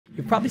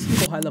You've probably seen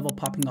GoHighLevel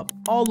popping up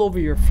all over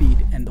your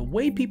feed, and the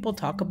way people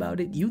talk about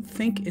it, you'd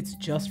think it's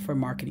just for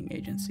marketing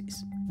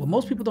agencies. What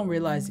most people don't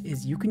realize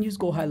is you can use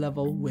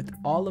GoHighLevel with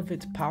all of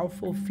its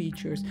powerful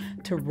features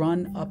to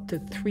run up to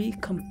 3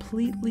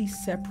 completely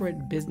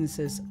separate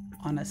businesses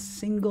on a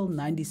single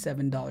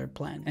 $97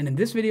 plan. And in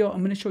this video,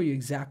 I'm going to show you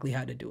exactly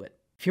how to do it.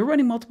 If you're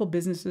running multiple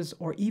businesses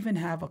or even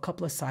have a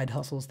couple of side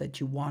hustles that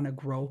you want to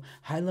grow,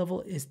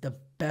 HighLevel is the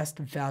best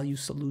value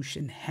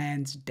solution,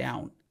 hands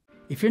down.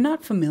 If you're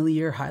not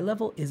familiar,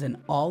 HighLevel is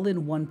an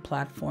all-in-one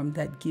platform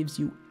that gives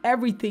you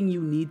everything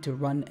you need to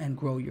run and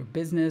grow your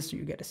business.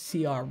 You get a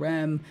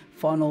CRM,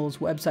 funnels,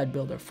 website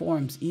builder,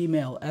 forms,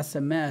 email,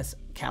 SMS,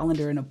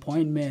 calendar and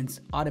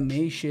appointments,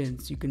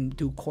 automations. You can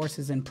do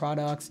courses and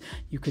products.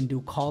 You can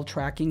do call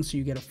tracking, so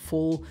you get a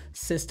full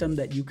system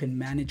that you can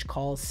manage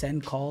calls,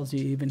 send calls.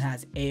 It even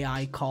has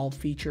AI call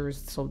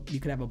features, so you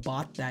can have a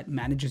bot that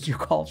manages your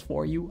calls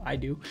for you. I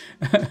do.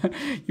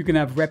 You can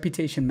have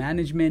reputation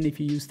management if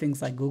you use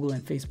things like Google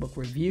and Facebook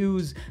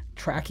reviews,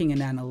 tracking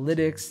and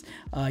analytics.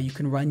 You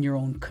can run your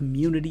own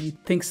community.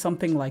 Think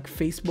something like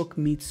Facebook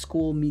meets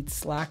school meets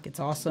Slack. It's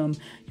awesome.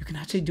 You can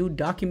actually do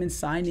document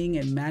signing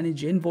and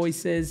manage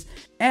invoices,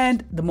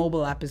 and the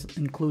mobile app is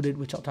included,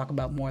 which I'll talk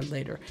about more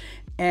later.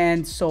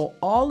 And so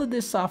all of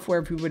this software,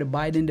 if you were to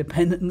buy it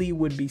independently,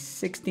 would be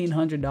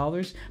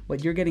 $1,600,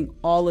 but you're getting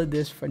all of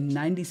this for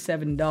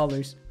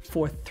 $97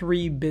 for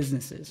 3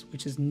 businesses,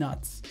 which is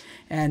nuts.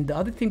 And the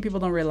other thing people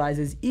don't realize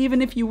is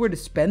even if you were to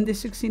spend the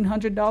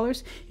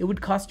 $1,600, it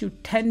would cost you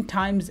 10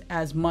 times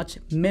as much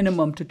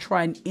minimum to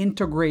try and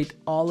integrate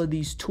all of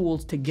these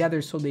tools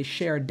together so they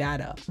share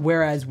data.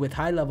 Whereas with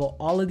HighLevel,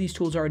 all of these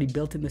tools are already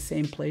built in the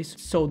same place,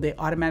 so they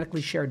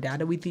automatically share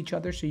data with each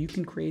other, so you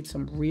can create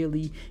some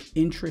really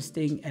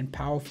interesting and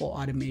powerful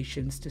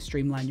automations to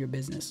streamline your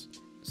business.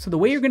 So the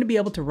way you're going to be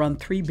able to run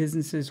 3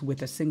 businesses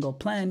with a single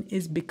plan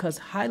is because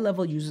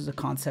HighLevel uses a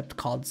concept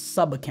called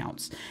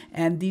sub-accounts.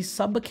 And these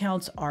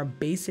sub-accounts are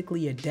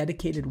basically a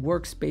dedicated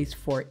workspace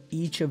for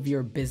each of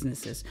your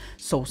businesses.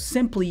 So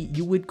simply,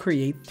 you would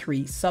create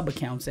 3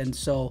 sub-accounts. And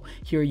so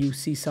here you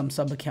see some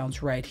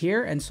sub-accounts right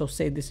here. And so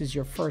say this is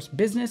your first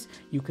business,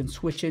 you can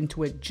switch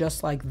into it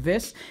just like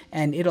this,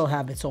 and it'll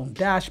have its own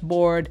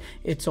dashboard,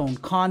 its own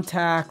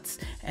contacts,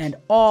 and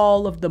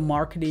all of the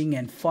marketing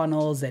and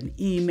funnels and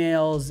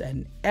emails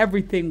and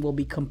everything will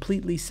be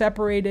completely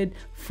separated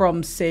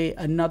from, say,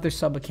 another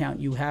sub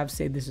account you have.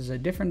 Say this is a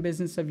different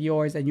business of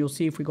yours, and you'll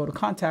see if we go to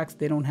contacts,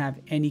 they don't have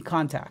any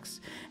contacts.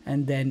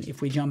 And then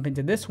if we jump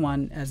into this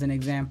one as an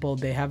example,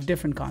 they have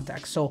different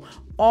contacts. So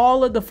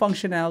all of the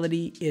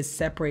functionality is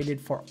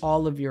separated for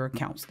all of your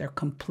accounts. They're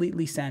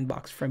completely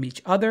sandboxed from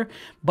each other,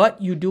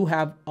 but you do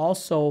have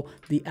also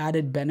the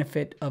added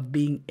benefit of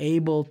being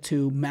able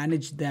to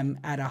manage them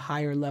at a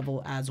higher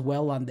level as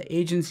well on the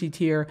agency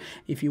tier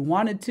if you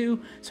wanted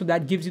to. So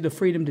that gives you the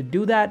freedom to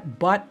do that,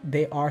 but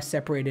they are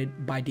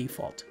separated by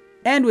default.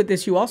 And with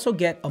this, you also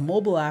get a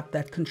mobile app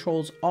that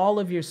controls all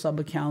of your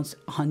sub accounts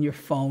on your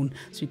phone.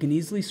 So you can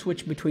easily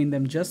switch between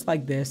them just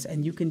like this.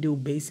 And you can do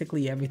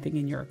basically everything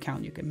in your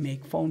account. You can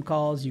make phone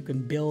calls, you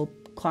can bill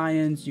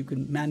clients, you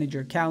can manage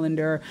your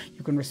calendar,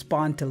 you can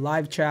respond to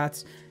live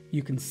chats,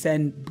 you can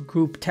send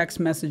group text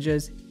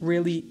messages,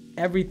 really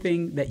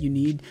everything that you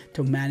need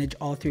to manage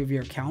all 3 of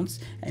your accounts,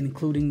 and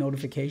including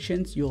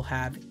notifications, you'll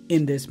have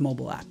in this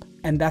mobile app.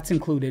 And that's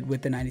included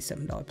with the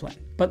 $97 plan.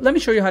 But let me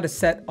show you how to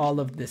set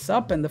all of this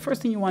up. And the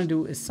first thing you want to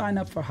do is sign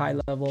up for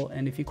HighLevel.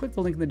 And if you click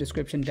the link in the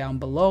description down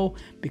below,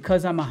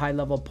 because I'm a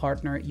HighLevel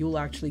partner, you'll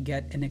actually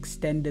get an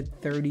extended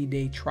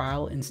 30-day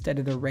trial instead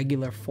of the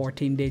regular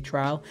 14-day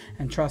trial.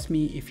 And trust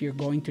me, if you're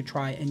going to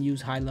try and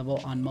use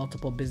HighLevel on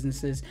multiple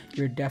businesses,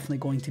 you're definitely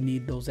going to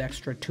need those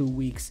extra 2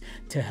 weeks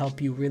to help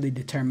you really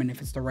determine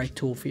if it's the right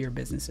tool for your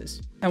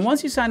businesses. And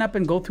once you sign up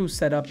and go through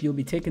setup, you'll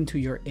be taken to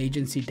your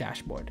agency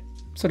dashboard.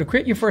 So to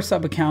create your first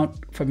sub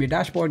account from your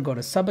dashboard, go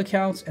to sub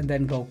accounts and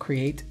then go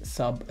create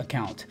sub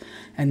account.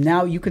 And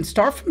now you can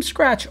start from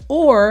scratch,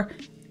 or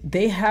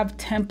they have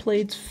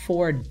templates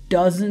for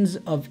dozens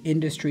of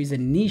industries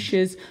and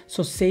niches.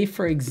 So say,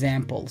 for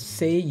example,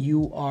 say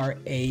you are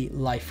a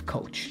life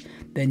coach.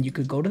 Then you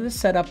could go to the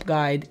setup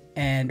guide,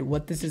 and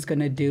what this is going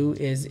to do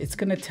is it's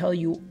going to tell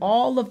you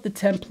all of the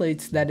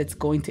templates that it's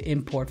going to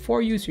import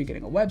for you. So you're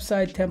getting a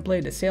website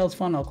template, a sales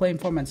funnel, a claim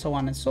form, and so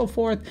on and so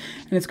forth.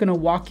 And it's going to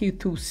walk you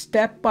through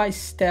step by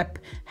step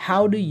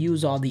how to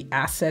use all the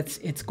assets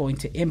it's going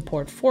to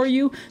import for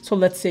you. So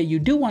let's say you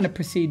do want to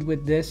proceed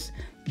with this,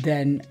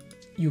 then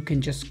you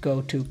can just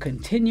go to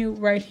continue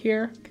right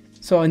here.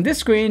 So on this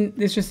screen,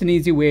 this is just an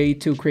easy way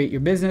to create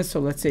your business. So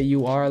let's say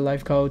you are a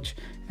life coach,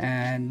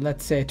 and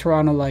let's say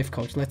Toronto life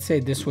coach. Let's say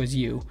this was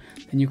you.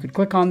 Then you could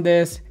click on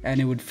this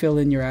and it would fill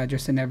in your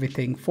address and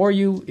everything for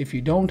you. If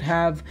you don't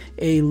have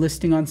a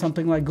listing on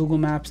something like Google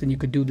Maps, then you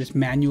could do this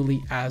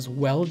manually as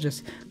well.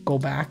 Just go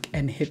back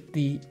and hit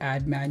the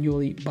add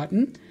manually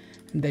button,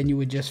 and then you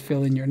would just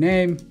fill in your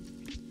name.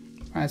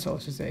 All right, so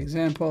let's just say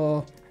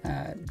example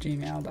at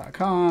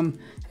gmail.com,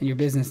 and your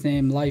business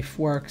name,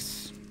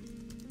 LifeWorks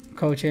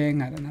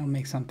Coaching. I don't know,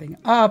 make something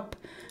up.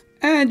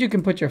 And you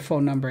can put your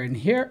phone number in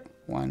here.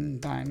 1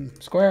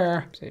 Times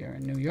Square. Say you're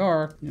in New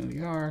York,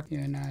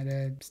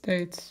 United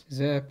States,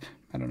 zip.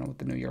 I don't know what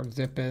the New York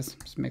zip is.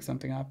 Just make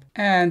something up.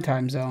 And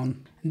time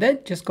zone. And then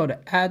just go to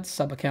add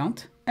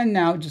subaccount. And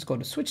now just go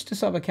to switch to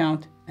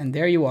subaccount. And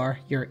there you are.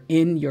 You're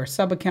in your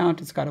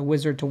subaccount. It's got a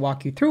wizard to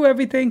walk you through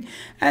everything.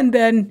 And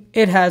then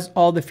it has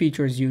all the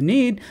features you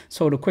need.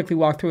 So to quickly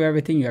walk through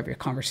everything, you have your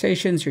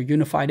conversations, your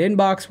unified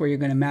inbox where you're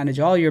going to manage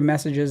all your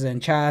messages and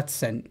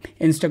chats and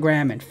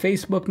Instagram and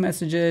Facebook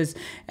messages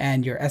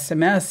and your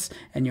SMS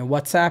and your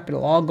WhatsApp.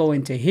 It'll all go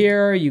into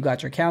here. You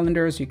got your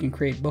calendars. You can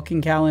create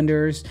booking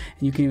calendars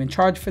and you can even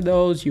charge for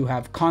those. You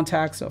have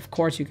contacts. Of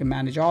course, you can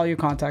manage all your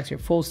contacts, your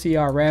full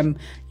CRM.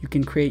 You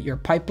can create your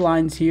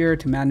pipelines here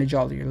to manage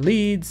all your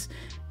leads.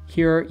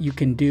 Here you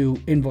can do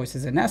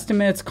invoices and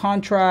estimates,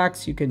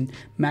 contracts, you can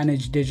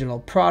manage digital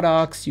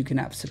products, you can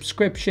have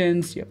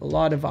subscriptions, you have a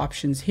lot of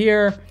options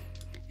here.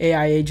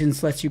 AI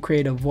Agents lets you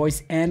create a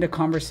voice and a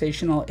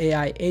conversational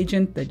AI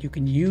agent that you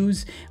can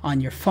use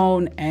on your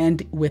phone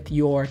and with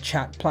your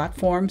chat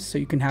platforms. So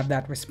you can have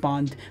that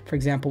respond, for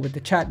example, with the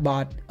chat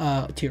bot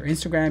to your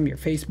Instagram, your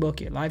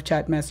Facebook, your live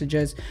chat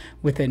messages.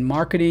 Within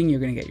marketing, you're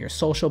going to get your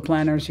social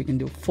planners. You can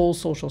do full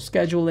social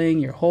scheduling,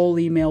 your whole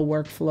email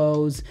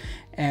workflows.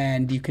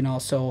 And you can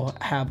also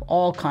have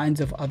all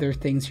kinds of other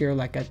things here,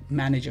 like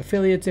manage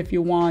affiliates if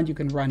you want. You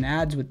can run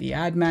ads with the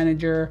ad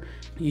manager.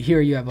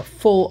 Here you have a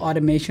full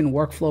automation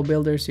workflow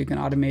builder, so you can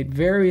automate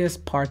various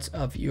parts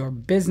of your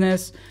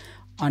business.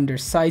 Under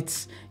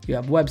sites, you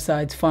have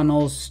websites,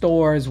 funnels,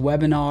 stores,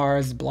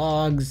 webinars,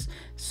 blogs,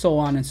 so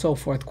on and so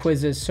forth,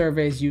 quizzes,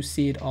 surveys, you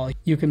see it all.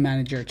 You can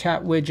manage your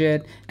chat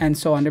widget. And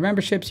so under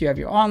memberships, you have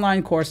your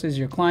online courses,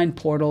 your client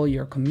portal,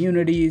 your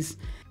communities.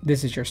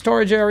 This is your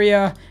storage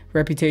area.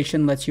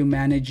 Reputation lets you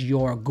manage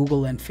your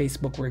Google and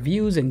Facebook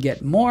reviews and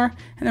get more.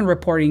 And then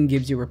reporting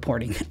gives you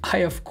reporting. I,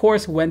 of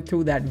course, went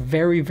through that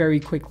very, very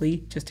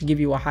quickly just to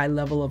give you a high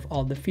level of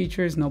all the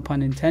features, no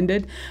pun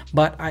intended.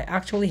 But I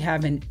actually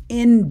have an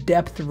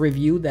in-depth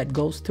review that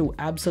goes through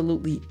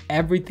absolutely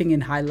everything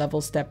in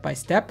HighLevel step by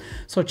step.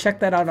 So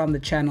check that out on the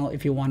channel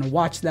if you want to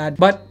watch that.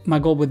 But my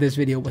goal with this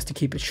video was to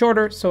keep it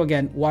shorter. So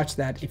again, watch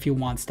that if you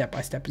want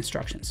step-by-step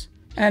instructions.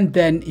 And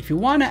then if you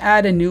want to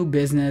add a new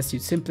business, you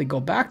simply go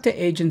back to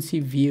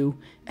agency view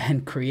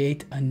and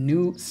create a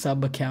new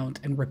sub account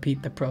and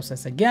repeat the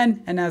process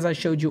again. And as I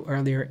showed you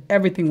earlier,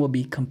 everything will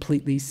be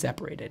completely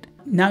separated.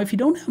 Now, if you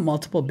don't have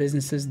multiple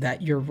businesses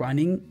that you're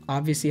running,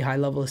 obviously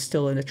HighLevel is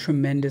still at a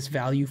tremendous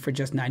value for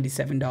just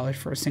 $97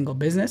 for a single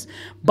business.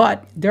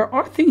 But there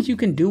are things you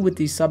can do with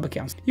these sub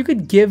accounts. You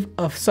could give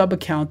a sub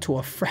account to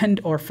a friend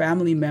or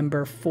family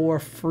member for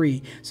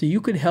free. So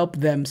you could help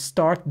them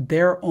start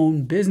their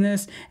own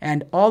business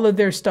and all of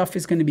their stuff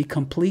is going to be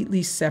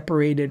completely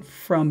separated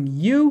from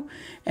you.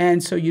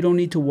 And so you don't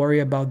need to worry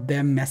about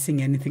them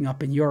messing anything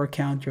up in your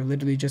account. You're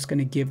literally just going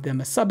to give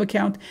them a sub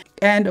account.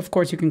 And of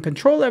course, you can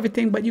control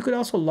everything, but you could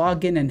also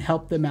log in and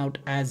help them out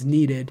as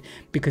needed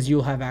because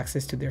you'll have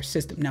access to their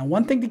system. Now,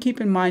 one thing to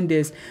keep in mind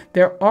is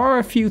there are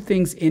a few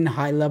things in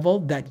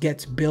HighLevel that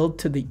gets billed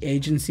to the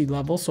agency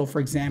level. So for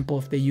example,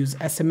 if they use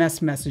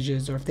SMS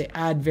messages or if they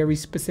add very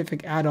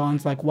specific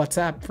add-ons like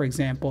WhatsApp, for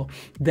example,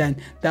 then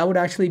that would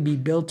actually be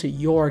billed to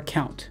your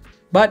account.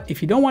 But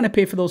if you don't want to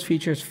pay for those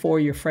features for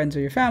your friends or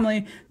your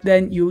family,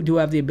 then you do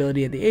have the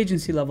ability at the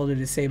agency level to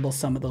disable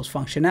some of those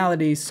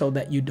functionalities so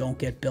that you don't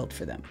get billed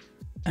for them.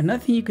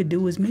 Another thing you could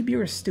do is maybe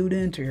you're a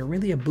student or you're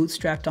really a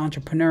bootstrapped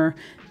entrepreneur.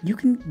 You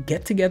can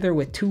get together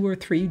with 2 or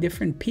 3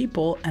 different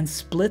people and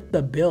split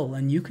the bill,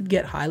 and you could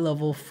get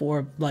HighLevel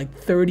for like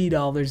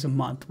 $30 a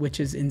month, which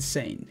is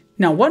insane.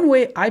 Now, one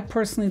way I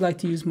personally like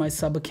to use my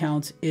sub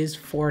accounts is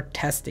for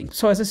testing.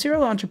 So as a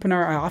serial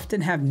entrepreneur, I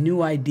often have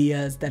new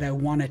ideas that I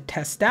want to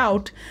test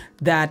out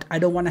that I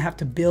don't want to have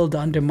to build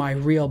under my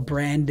real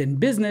brand and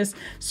business.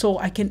 So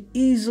I can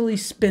easily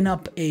spin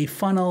up a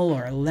funnel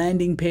or a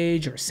landing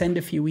page or send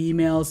a few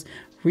emails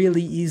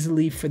really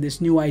easily for this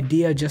new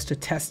idea just to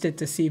test it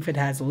to see if it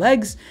has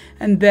legs.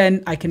 And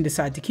then I can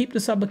decide to keep the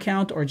sub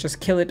account or just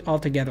kill it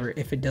altogether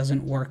if it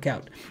doesn't work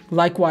out.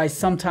 Likewise,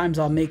 sometimes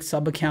I'll make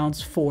sub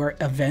accounts for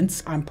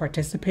events I'm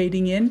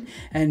participating in.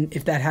 And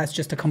if that has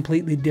just a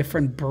completely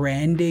different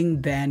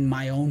branding than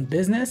my own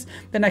business,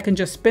 then I can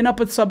just spin up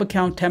a sub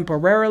account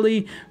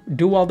temporarily,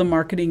 do all the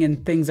marketing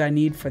and things I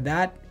need for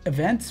that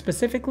event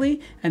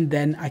specifically, and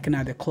then I can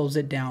either close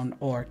it down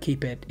or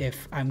keep it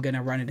if I'm going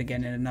to run it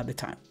again in another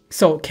time.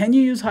 So can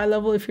you use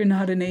HighLevel if you're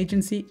not an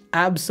agency?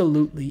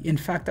 Absolutely. In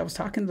fact, I was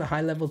talking to the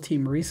HighLevel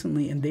team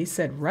recently and they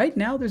said right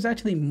now there's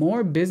actually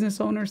more business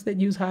owners that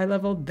use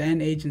HighLevel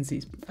than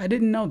agencies. I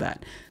didn't know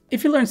that.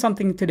 If you learned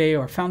something today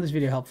or found this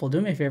video helpful,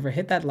 do me a favor,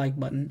 hit that like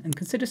button and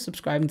consider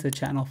subscribing to the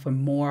channel for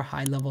more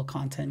HighLevel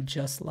content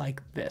just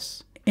like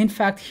this. In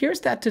fact, here's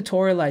that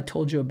tutorial I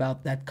told you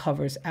about that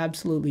covers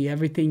absolutely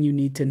everything you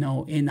need to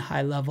know in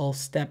HighLevel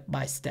step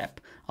by step.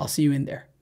 I'll see you in there.